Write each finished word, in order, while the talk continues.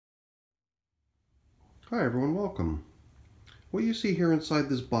Hi everyone, welcome. What you see here inside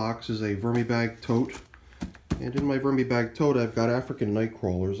this box is a Vermibag tote. And in my Vermibag tote I've got African night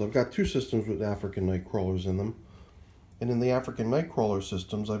crawlers. I've got two systems with African night crawlers in them. And in the African night crawler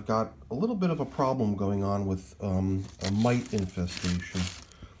systems I've got a little bit of a problem going on with a mite infestation.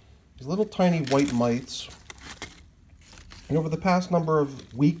 These little tiny white mites. And over the past number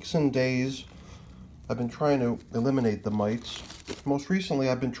of weeks and days I've been trying to eliminate the mites. Most recently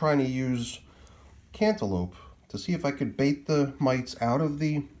I've been trying to use cantaloupe to see if I could bait the mites out of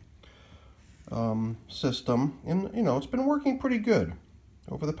the system, and it's been working pretty good.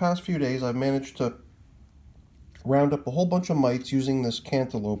 Over the past few days I've managed to round up a whole bunch of mites using this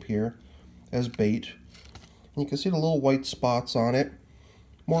cantaloupe here as bait, and you can see the little white spots on it.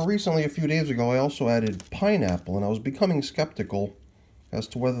 More recently, a few days ago, I also added pineapple, and I was becoming skeptical as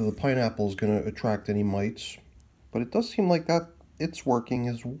to whether the pineapple is going to attract any mites, but it does seem like that it's working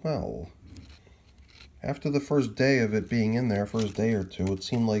as well. After the first day of it being in there, first day or two, it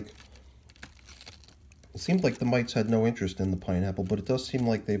seemed like the mites had no interest in the pineapple, but it does seem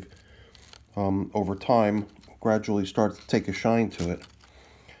like they've, over time, gradually started to take a shine to it.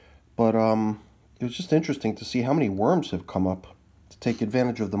 But it was just interesting to see how many worms have come up to take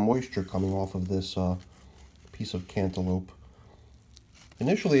advantage of the moisture coming off of this piece of cantaloupe.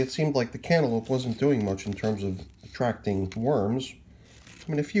 Initially, it seemed like the cantaloupe wasn't doing much in terms of attracting worms.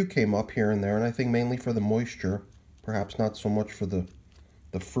 I mean, a few came up here and there, and I think mainly for the moisture, perhaps not so much for the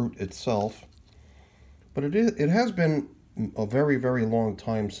fruit itself. But it has been a very, very long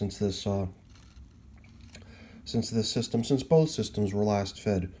time since this system, since both systems were last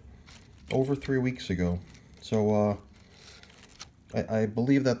fed, over 3 weeks ago. So I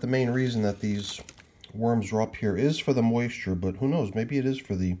believe that the main reason that these worms are up here is for the moisture, but who knows, maybe it is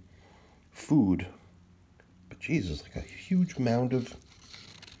for the food. But Jesus, like a huge mound of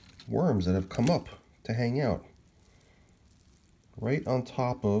worms that have come up to hang out right on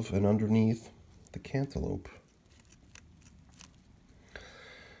top of and underneath the cantaloupe.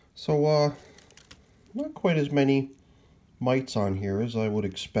 So not quite as many mites on here as I would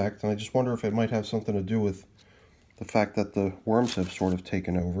expect, and I just wonder if it might have something to do with the fact that the worms have sort of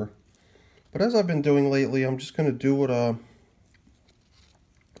taken over. But as I've been doing lately, I'm just going to do what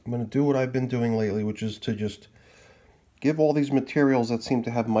I've been doing lately, which is to just give all these materials that seem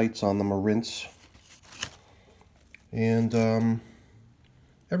to have mites on them a rinse. And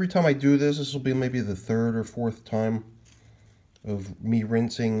every time I do this, this will be maybe the third or fourth time of me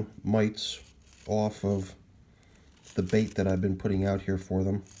rinsing mites off of the bait that I've been putting out here for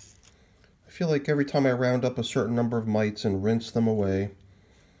them. I feel like every time I round up a certain number of mites and rinse them away,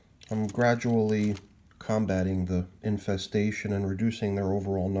 I'm gradually combating the infestation and reducing their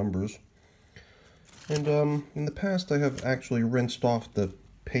overall numbers. And in the past I have actually rinsed off the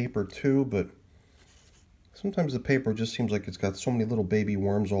paper too, but sometimes the paper just seems like it's got so many little baby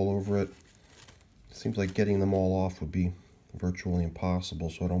worms all over it. It seems like getting them all off would be virtually impossible,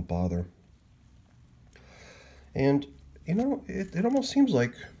 so I don't bother. And it almost seems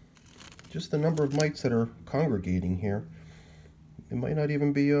like just the number of mites that are congregating here, it might not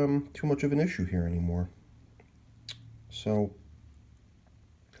even be too much of an issue here anymore. So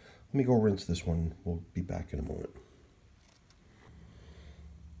let me go rinse this one. We'll be back in a moment.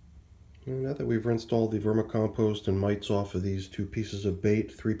 And now that we've rinsed all the vermicompost and mites off of these three pieces of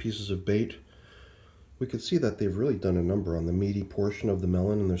bait, we can see that they've really done a number on the meaty portion of the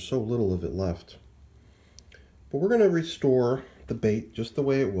melon, and there's so little of it left. But we're going to restore the bait just the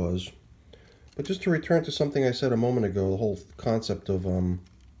way it was. But just to return to something I said a moment ago, the whole concept of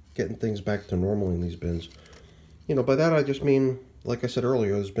getting things back to normal in these bins. By that I just mean, like I said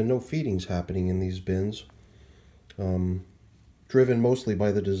earlier, there's been no feedings happening in these bins, driven mostly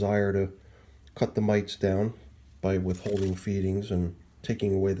by the desire to cut the mites down by withholding feedings and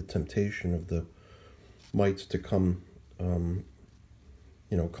taking away the temptation of the mites to come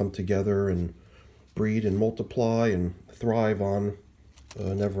together and breed and multiply and thrive on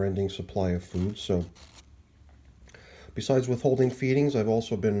a never-ending supply of food. So besides withholding feedings, I've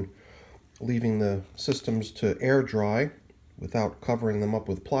also been leaving the systems to air dry without covering them up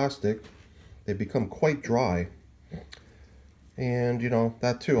with plastic. They become quite dry. And,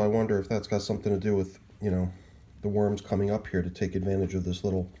 that too, I wonder if that's got something to do with, the worms coming up here to take advantage of this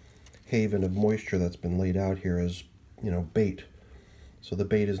little haven of moisture that's been laid out here as, bait. So the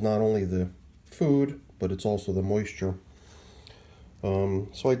bait is not only the food, but it's also the moisture.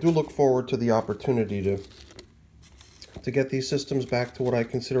 So I do look forward to the opportunity to get these systems back to what I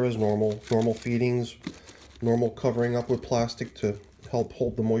consider as normal feedings, normal covering up with plastic to help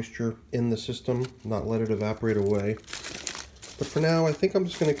hold the moisture in the system, not let it evaporate away. But for now, I think I'm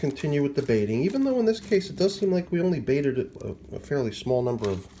just going to continue with the baiting, even though in this case it does seem like we only baited a fairly small number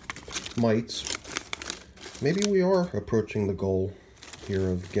of mites. Maybe we are approaching the goal here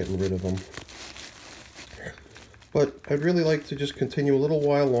of getting rid of them. But I'd really like to just continue a little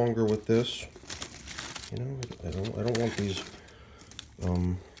while longer with this. You know, I don't want these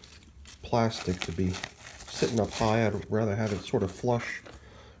plastic to be sitting up high. I'd rather have it sort of flush,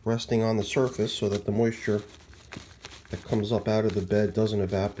 resting on the surface, so that the moisture that comes up out of the bed doesn't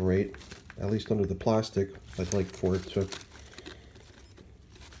evaporate, at least under the plastic. I'd like for it to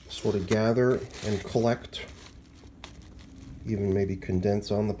sort of gather and collect, even maybe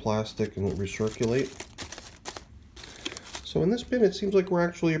condense on the plastic and recirculate. So in this bin, it seems like we're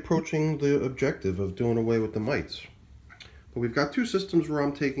actually approaching the objective of doing away with the mites. But we've got two systems where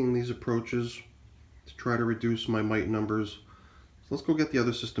I'm taking these approaches to try to reduce my mite numbers. So let's go get the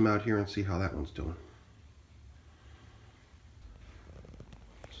other system out here and see how that one's doing.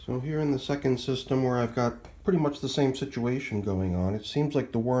 So here in the second system, where I've got pretty much the same situation going on, it seems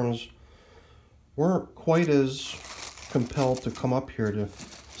like the worms weren't quite as compelled to come up here to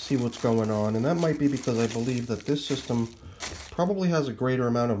see what's going on. And that might be because I believe that this system probably has a greater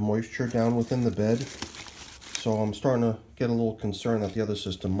amount of moisture down within the bed. So I'm starting to get a little concerned that the other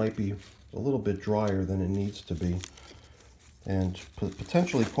system might be a little bit drier than it needs to be, and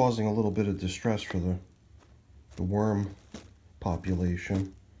potentially causing a little bit of distress for the worm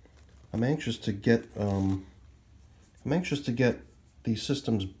population. I'm anxious to get these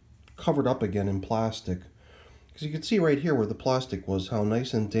systems covered up again in plastic, because you can see right here where the plastic was how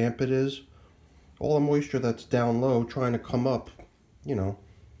nice and damp it is. All the moisture that's down low trying to come up, you know,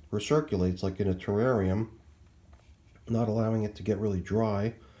 recirculates like in a terrarium, not allowing it to get really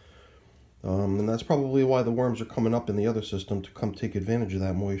dry. And that's probably why the worms are coming up in the other system, to come take advantage of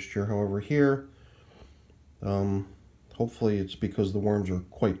that moisture. However, here, hopefully it's because the worms are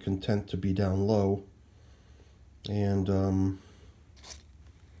quite content to be down low and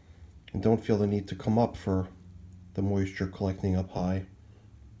don't feel the need to come up for the moisture collecting up high.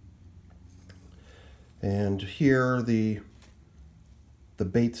 And here the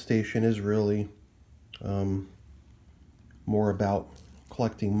bait station is really more about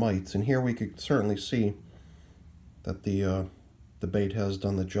collecting mites, and here we could certainly see that the bait has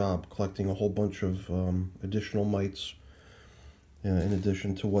done the job, collecting a whole bunch of additional mites in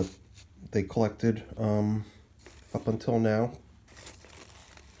addition to what they collected up until now.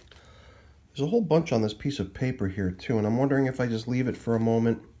 There's a whole bunch on this piece of paper here too, and I'm wondering if I just leave it for a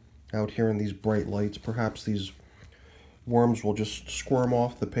moment out here in these bright lights, perhaps these worms will just squirm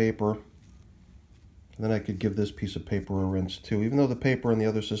off the paper, and then I could give this piece of paper a rinse too, even though the paper in the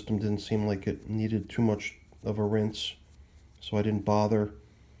other system didn't seem like it needed too much of a rinse, so I didn't bother.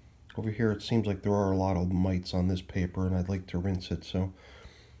 Over here it seems like there are a lot of mites on this paper, and I'd like to rinse it, so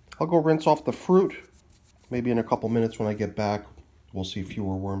I'll go rinse off the fruit. Maybe in a couple minutes when I get back we'll see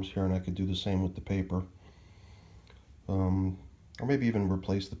fewer worms here, and I could do the same with the paper. Or maybe even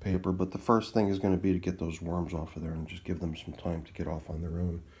replace the paper, but the first thing is going to be to get those worms off of there and just give them some time to get off on their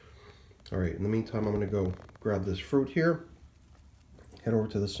own. Alright, in the meantime I'm going to go grab this fruit here, head over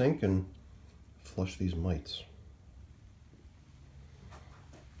to the sink and flush these mites.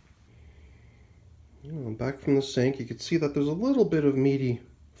 Back from the sink, you can see that there's a little bit of meaty,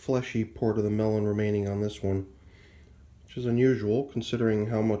 fleshy part of the melon remaining on this one, which is unusual considering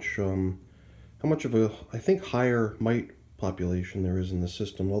how much of a, I think, higher mite population there is in the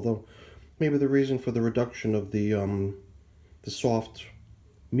system. Although maybe the reason for the reduction of the soft,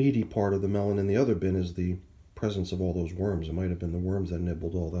 meaty part of the melon in the other bin is the presence of all those worms. It might have been the worms that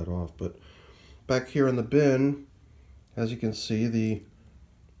nibbled all that off. But back here in the bin, as you can see, the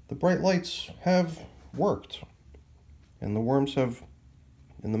bright lights have worked, and the worms have,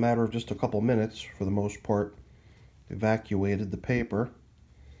 in the matter of just a couple minutes, for the most part, evacuated the paper.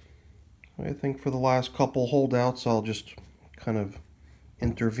 I think for the last couple holdouts I'll just kind of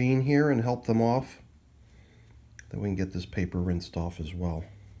intervene here and help them off. Then we can get this paper rinsed off as well.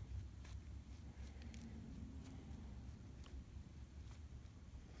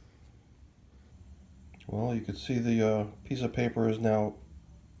 Well, you can see the piece of paper is now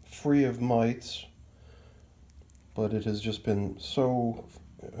free of mites, but it has just been so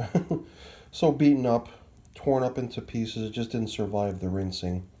so beaten up, torn up into pieces. It just didn't survive the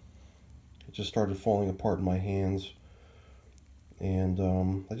rinsing. It just started falling apart in my hands,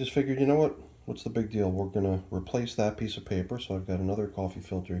 and I just figured, you know what, what's the big deal? We're gonna replace that piece of paper. So I've got another coffee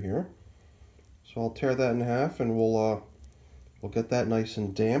filter here, so I'll tear that in half, and we'll get that nice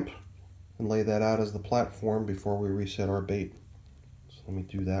and damp and lay that out as the platform before we reset our bait. So let me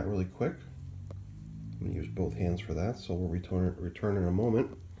do that really quick. I'm going to use both hands for that, so we'll return in a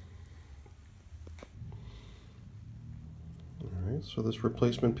moment. Alright, so this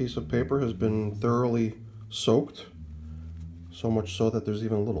replacement piece of paper has been thoroughly soaked, so much so that there's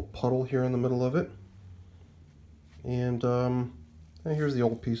even a little puddle here in the middle of it. And here's the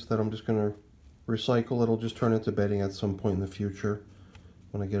old piece that I'm just going to recycle. It'll just turn into bedding at some point in the future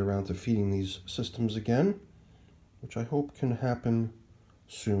when I get around to feeding these systems again, which I hope can happen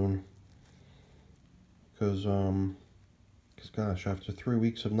soon. Because gosh, after 3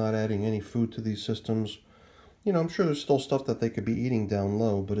 weeks of not adding any food to these systems, you know, I'm sure there's still stuff that they could be eating down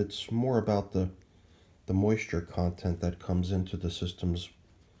low, but it's more about the moisture content that comes into the systems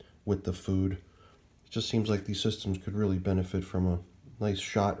with the food. It just seems like these systems could really benefit from a nice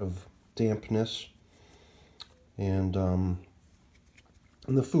shot of dampness. And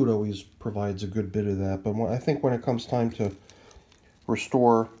the food always provides a good bit of that. But I think when it comes time to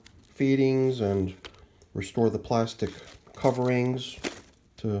restore feedings and restore the plastic coverings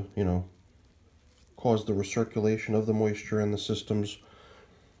to, you know, cause the recirculation of the moisture in the systems,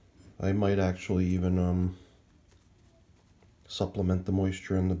 I might actually even supplement the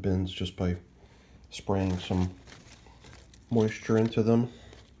moisture in the bins just by spraying some moisture into them.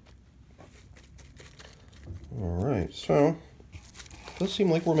 Alright, so it does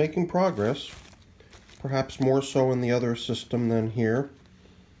seem like we're making progress. Perhaps more so in the other system than here,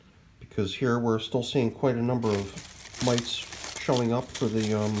 because here we're still seeing quite a number of mites showing up for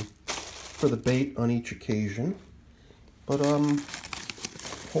the bait on each occasion. But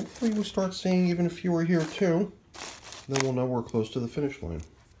hopefully we'll start seeing even fewer here too. Then we'll know we're close to the finish line.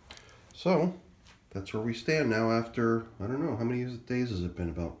 So that's where we stand now after, I don't know, how many days has it been?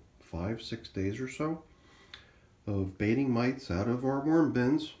 About 5-6 days or so of baiting mites out of our worm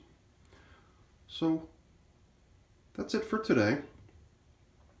bins. So that's it for today.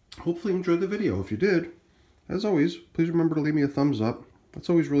 Hopefully you enjoyed the video. If you did, as always, please remember to leave me a thumbs up. That's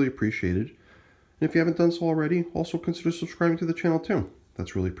always really appreciated. And if you haven't done so already, also consider subscribing to the channel too.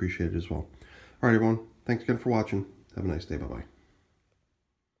 That's really appreciated as well. Alright everyone, thanks again for watching. Have a nice day. Bye-bye.